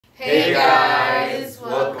Hey guys,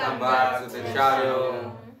 welcome back to the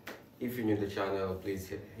channel. If you're new to the channel, please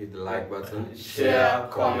hit the like button, share,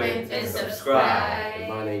 comment, and subscribe.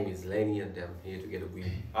 My name is Lenny and I'm here together with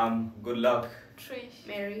Good Luck, Trish,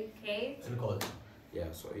 Mary, Kate, and Cole.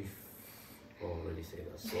 Yeah, so if already say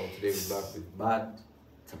that. So today we're back with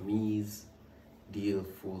Badtameez Deal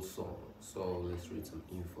full song. So let's read some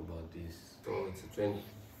info about this. So it's a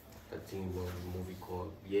 2013 movie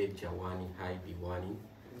called Jawaani, Deewani,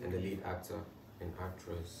 and the lead actor and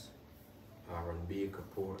actress are Ranbir,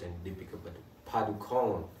 Kapoor, and Deepika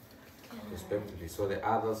Padukone, respectively. So the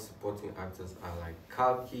other supporting actors are like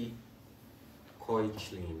Kalki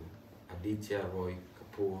Koichlin, Aditya Roy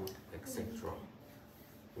Kapoor, etc.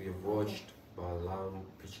 We have watched Balam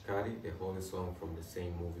Pichkari, the holy song from the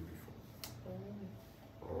same movie before.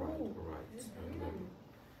 Alright.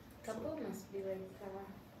 Kapoor must be like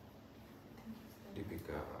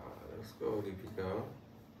Deepika, let's go Deepika.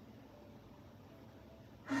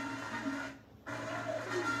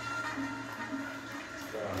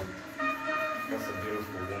 That's a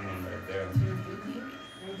beautiful woman right there. and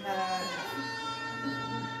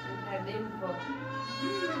her dimple.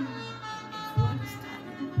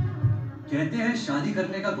 कहते हैं शादी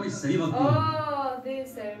करने का कोई सही वक्त नहीं Oh,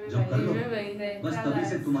 this I remember. जब कर लो I remember बस तभी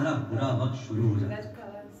से तुम्हारा बुरा वक्त शुरू हो जाता है।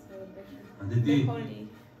 अदिति,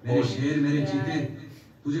 मेरे शेर मेरे चीते,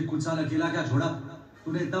 तुझे कुछ साल अकेला क्या छोड़ा?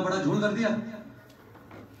 तूने इतना बड़ा झोल कर दिया।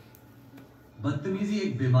 बदतमीजी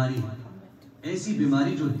एक बीमारी है, ऐसी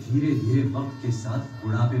बीमारी जो धीरे धीरे वक्त के साथ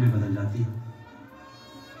बुढ़ापे में बदल जाती है।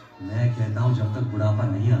 मैं कहता हूँ जब तक बुढ़ापा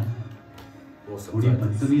नहीं आता थोड़ी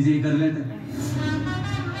बदतमीजी कर लेते हैं।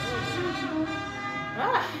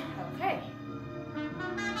 Okay.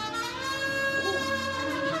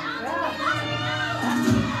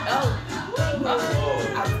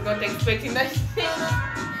 I was not expecting that.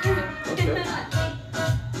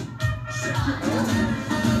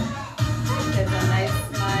 That's a nice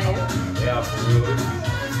smile. Yeah, for real.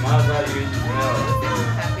 Smiles out you, you smell.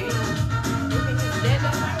 Happy. You think he's dead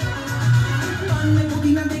or not?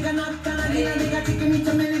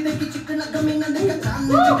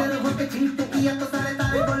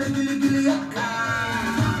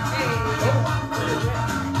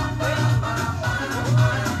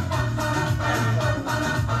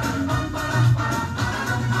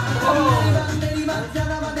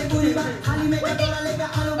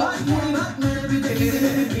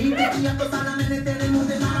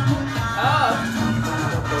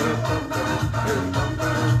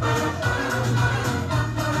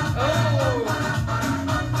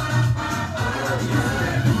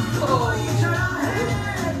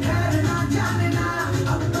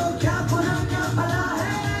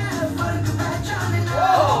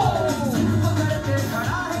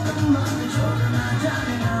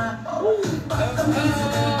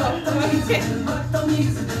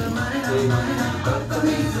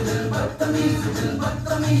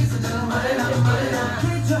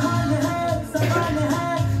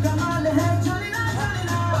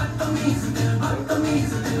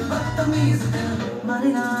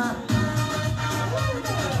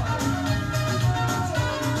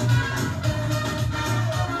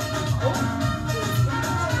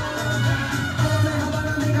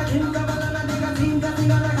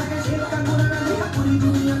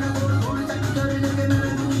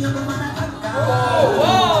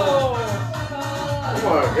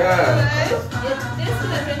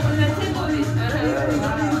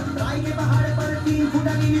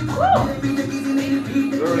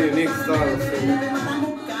 Very unique style.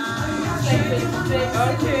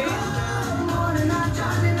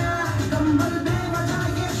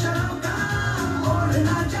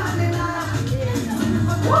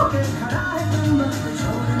 Okay.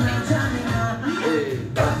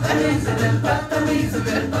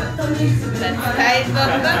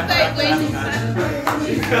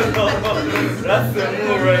 That's the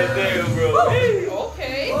move right there, bro. Hey.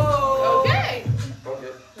 Okay. Okay.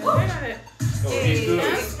 Okay. Oh, he's good.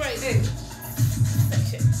 That's great.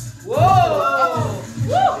 Whoa.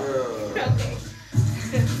 Woo. Okay.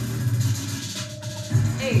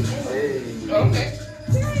 Hey. Okay.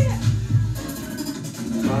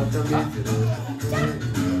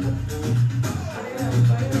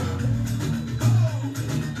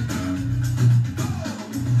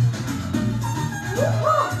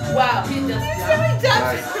 Wow, he just jumped.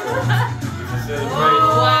 Nice.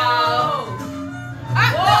 Wow.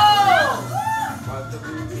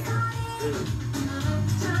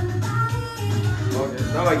 Okay,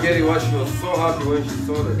 now I get it why she was so happy when she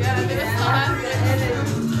saw that. Yeah, I mean, it's so happy.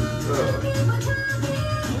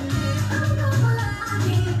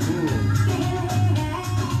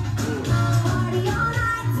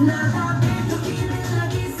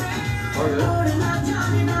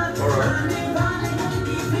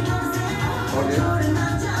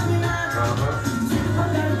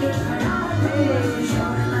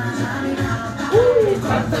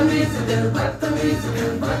 बदतमीज दिल बदतमीज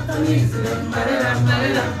दिल बदतमीज दिल मरे ना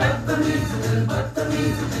बदतमीज दिल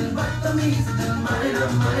बदतमीज दिल बदतमीज दिल मरे ना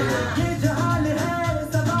ये जो हाल है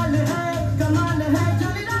सवाल है कमाल है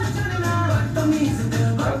चलना चलना बदतमीज दिल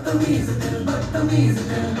बदतमीज दिल बदतमीज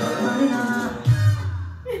दिल मरे ना.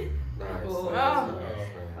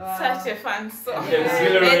 Such a fun song. Yeah,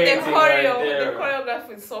 exhilarating The choreo, right there. the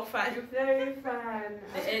choreography is so fun. Very fun.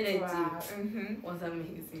 The energy Mm-hmm. was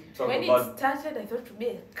amazing. Talk When about it started, I thought it would be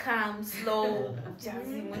a calm, slow,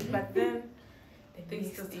 jazzy one, but then the Things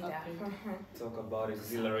mixed just it up. happened. talk about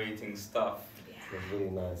exhilarating stuff. It was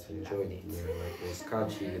really nice. I enjoyed it. Yeah, like it was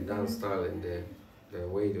catchy. The dance style and the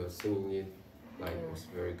way they were singing it, like it was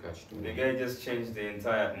very catchy to The me. guy just changed the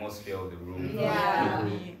entire atmosphere of the room. Yeah.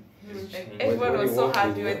 Just Like, changed- everyone When was you so walked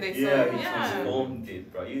happy in, when they saw Yeah, it. he transformed it,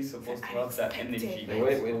 bro. You're supposed to have that energy.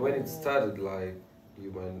 And when it started, like you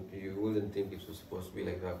wouldn't think it was supposed to be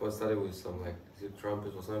like that. But it started with some like is it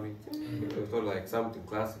trumpets or something. It thought like something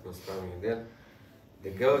classic was coming, and then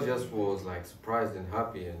the girl just was like surprised and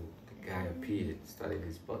happy, and the guy appeared, started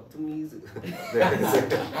his Badtameez,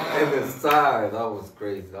 and the style that was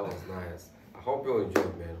crazy. That was nice. I hope you all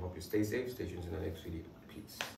enjoyed, man. Hope you stay safe. Stay tuned in the next video. Peace.